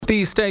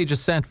The stage is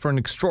set for an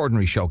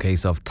extraordinary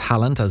showcase of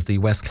talent as the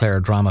West Clare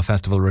Drama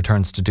Festival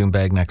returns to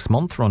Doonbeg next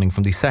month, running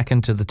from the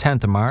 2nd to the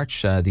 10th of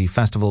March. The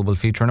festival will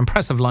feature an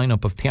impressive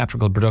lineup of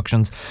theatrical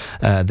productions.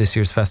 This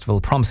year's festival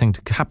promising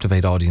to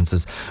captivate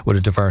audiences with a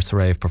diverse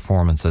array of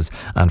performances.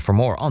 And for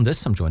more on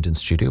this, I'm joined in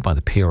studio by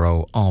the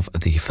PRO of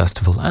the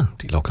festival and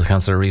the local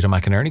councillor, Rita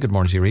McInerney. Good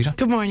morning to you, Rita.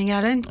 Good morning,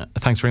 Alan.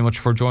 Thanks very much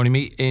for joining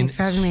me in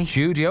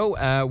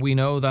studio. We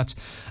know that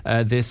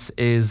this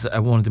is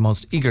one of the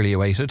most eagerly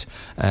awaited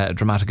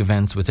dramatic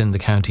events within the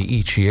county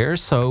each year.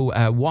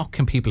 So what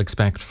can people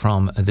expect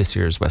from this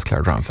year's West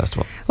Clare Drama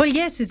Festival? Well,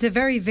 yes, it's a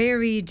very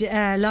varied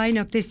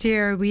lineup this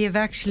year. We have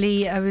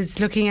actually, I was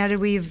looking at it,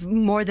 we've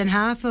more than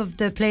half of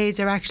the plays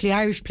are actually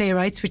Irish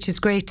playwrights, which is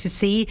great to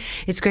see.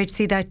 It's great to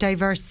see that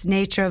diverse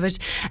nature of it.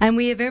 And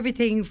we have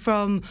everything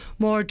from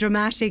more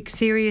dramatic,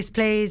 serious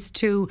plays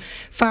to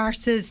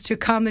farces, to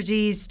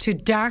comedies, to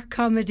dark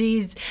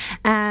comedies,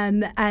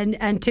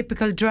 and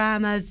typical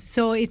dramas.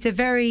 So it's a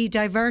very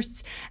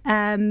diverse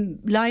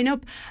lineup.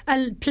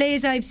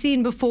 Plays I've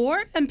seen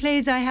before and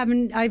plays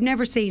I've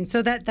never seen.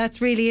 So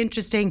that's really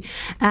interesting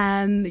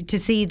to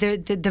see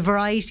the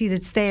variety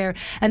that's there.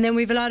 And then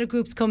we've a lot of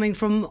groups coming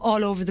from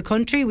all over the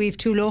country. We've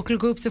two local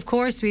groups, of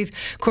course. We've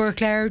West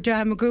Clare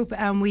Drama Group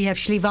and we have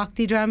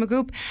Slievachty Drama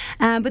Group.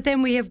 But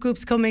then we have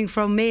groups coming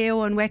from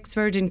Mayo and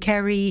Wexford and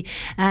Kerry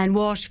and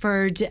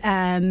Waterford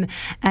and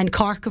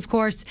Cork, of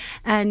course.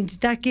 And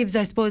that gives,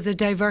 I suppose, a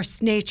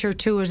diverse nature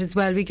to it as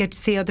well. We get to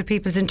see other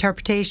people's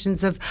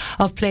interpretations of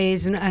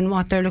plays and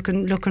what they're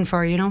looking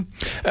for, you know.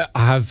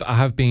 I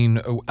have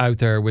been out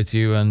there with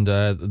you and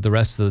the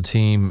rest of the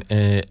team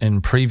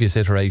in previous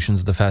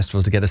iterations of the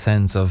festival to get a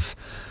sense of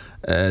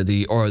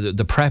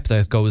the prep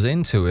that goes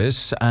into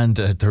it, and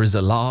there is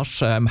a lot.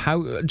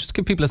 Just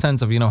give people a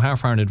sense of, you know, how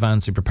far in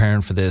advance you're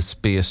preparing for this,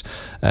 be it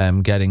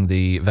getting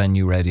the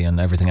venue ready and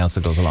everything else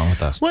that goes along with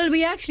that. Well,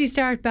 we actually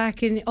start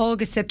back in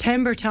August,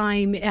 September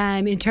time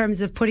in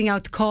terms of putting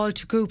out the call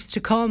to groups to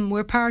come.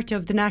 We're part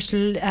of the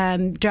National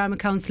Drama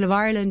Council of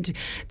Ireland.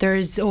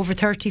 There's over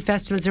 30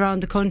 festivals around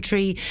the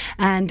country,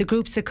 and the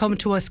groups that come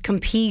to us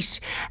compete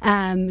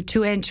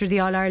to enter the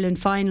All-Ireland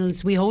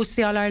finals. We host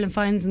the All-Ireland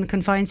finals in the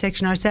confined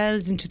section ourselves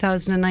in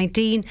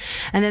 2019,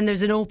 and then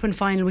there's an open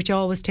final which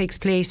always takes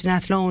place in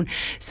Athlone.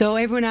 So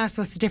everyone asks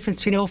what's the difference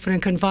between open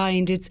and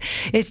confined.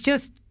 It's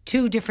just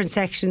two different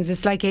sections.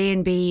 It's like A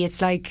and B.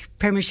 It's like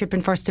Premiership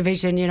and First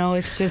Division. You know,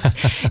 it's just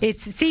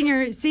it's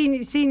seniors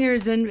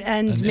and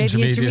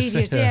maybe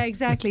intermediate. Yeah,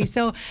 exactly.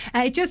 So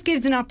it just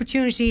gives an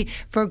opportunity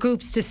for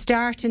groups to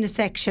start in a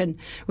section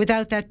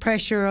without that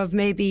pressure of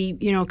maybe,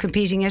 you know,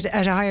 competing at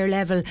a higher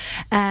level.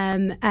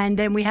 And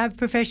then we have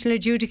professional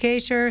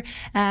adjudicator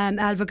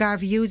Alva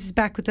Garvey Hughes is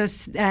back with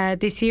us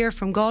this year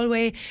from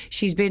Galway.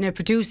 She's been a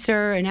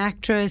producer, an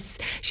actress.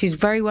 She's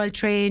very well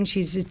trained.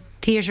 She's a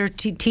theatre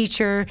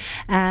teacher,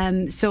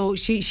 so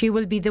she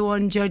will be the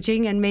one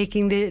judging and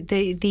making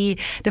the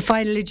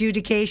final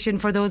adjudication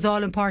for those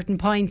all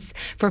important points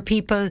for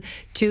people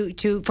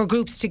for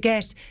groups to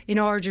get in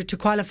order to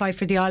qualify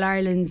for the All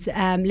Irelands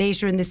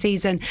later in the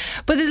season.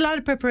 But there's a lot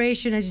of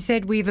preparation, as you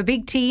said. We have a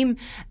big team.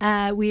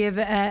 We have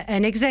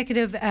an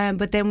executive,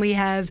 but then we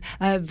have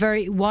a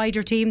very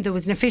wider team. There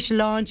was an official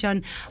launch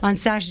on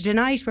Saturday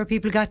night where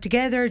people got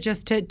together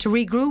just to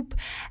regroup,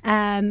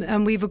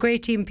 and we have a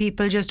great team of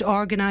people just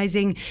organising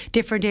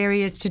different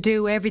areas to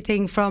do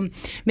everything from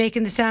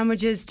making the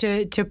sandwiches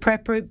to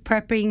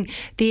prepping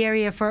the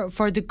area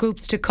for the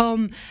groups to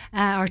come,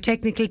 our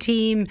technical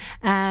team,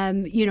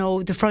 you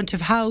know, the front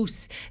of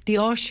house, the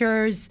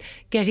ushers,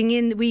 getting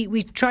in.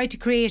 We try to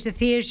create a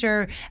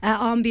theatre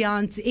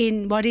ambience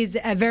in what is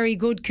a very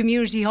good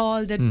community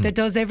hall that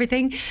does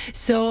everything.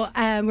 So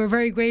we're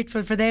very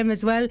grateful for them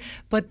as well.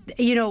 But,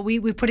 you know, we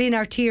put in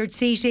our tiered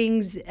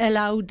seatings,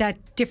 allowed that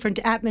different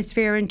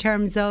atmosphere in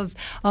terms of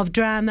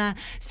drama.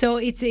 So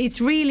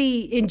it's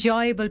really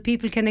enjoyable.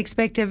 People can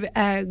expect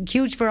a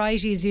huge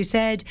variety, as you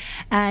said,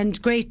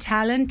 and great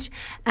talent,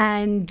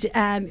 and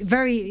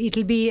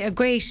it'll be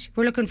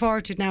we're looking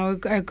forward to it now,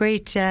 a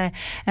great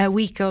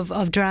week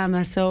of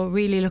drama. So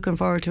really looking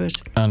forward to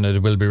it. And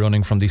it will be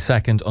running from the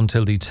 2nd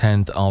until the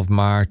 10th of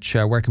March.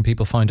 Where can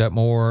people find out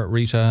more,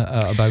 Rita,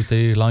 about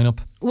the lineup?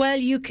 Well,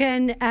 you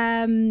can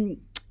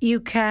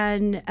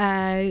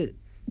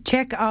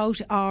check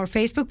out our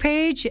Facebook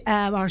page,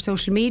 our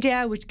social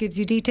media, which gives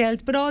you details,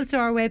 but also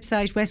our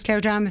website,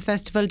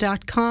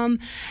 westclaredramafestival.com,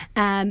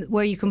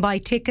 where you can buy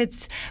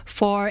tickets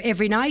for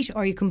every night,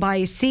 or you can buy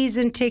a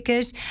season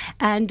ticket.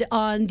 And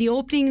on the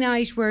opening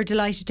night, we're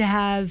delighted to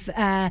have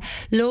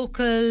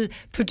local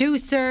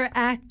producer,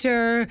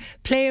 actor,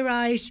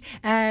 playwright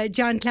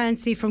John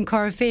Clancy from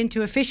Corofin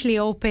to officially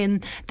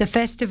open the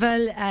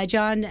festival.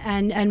 John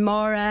and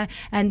Maura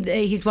and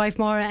his wife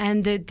Maura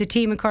and the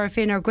team in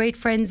Corofin are great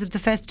friends of the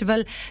festival.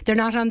 festival. They're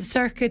not on the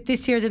circuit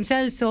this year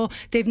themselves, so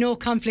they've no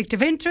conflict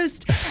of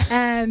interest.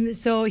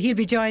 So he'll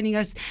be joining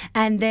us,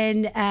 and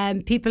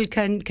then people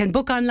can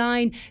book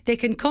online. They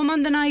can come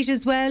on the night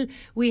as well.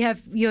 We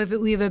have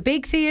a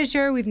big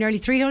theatre. We've nearly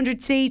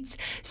 300 seats,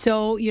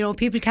 so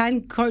people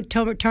can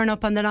turn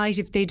up on the night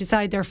if they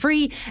decide they're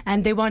free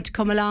and they want to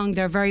come along.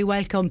 They're very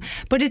welcome.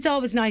 But it's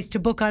always nice to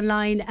book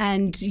online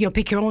and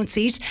pick your own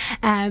seat.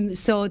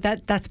 So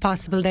that's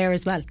possible there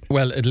as well.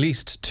 Well, at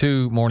least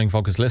 2 Morning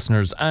Focus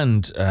listeners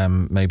and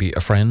maybe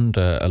a friend,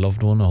 a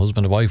loved one, a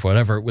husband, a wife,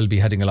 whatever, will be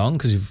heading along,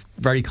 because you've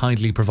very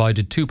kindly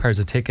provided 2 pairs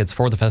of tickets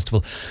for the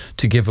festival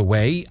to give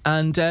away.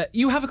 And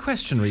you have a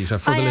question, Rita,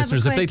 for the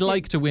listeners if they'd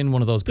like to win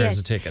one of those pairs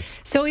of tickets.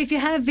 So if you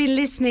have been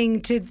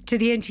listening to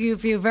the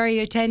interview very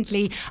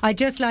attentively, I'd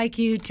just like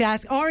you to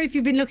ask, or if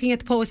you've been looking at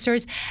the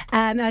posters,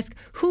 ask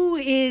who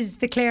is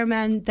the Clare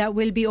man that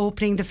will be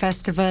opening the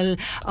festival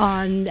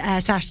on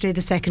Saturday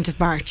the 2nd of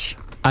March.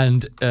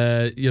 And,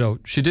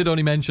 she did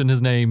only mention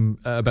his name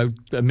about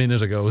a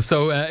minute ago.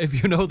 So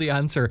if you know the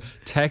answer,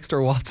 text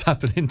or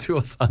WhatsApp it into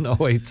us on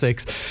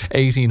 086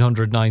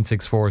 1800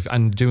 964.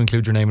 And do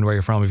include your name and where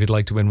you're from if you'd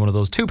like to win one of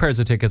those 2 pairs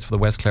of tickets for the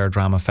West Clare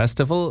Drama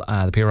Festival.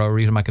 The PRO,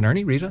 Rita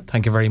McInerney. Rita,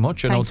 thank you very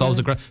much. It's always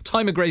a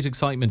time of great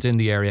excitement in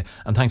the area.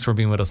 And thanks for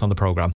being with us on the programme.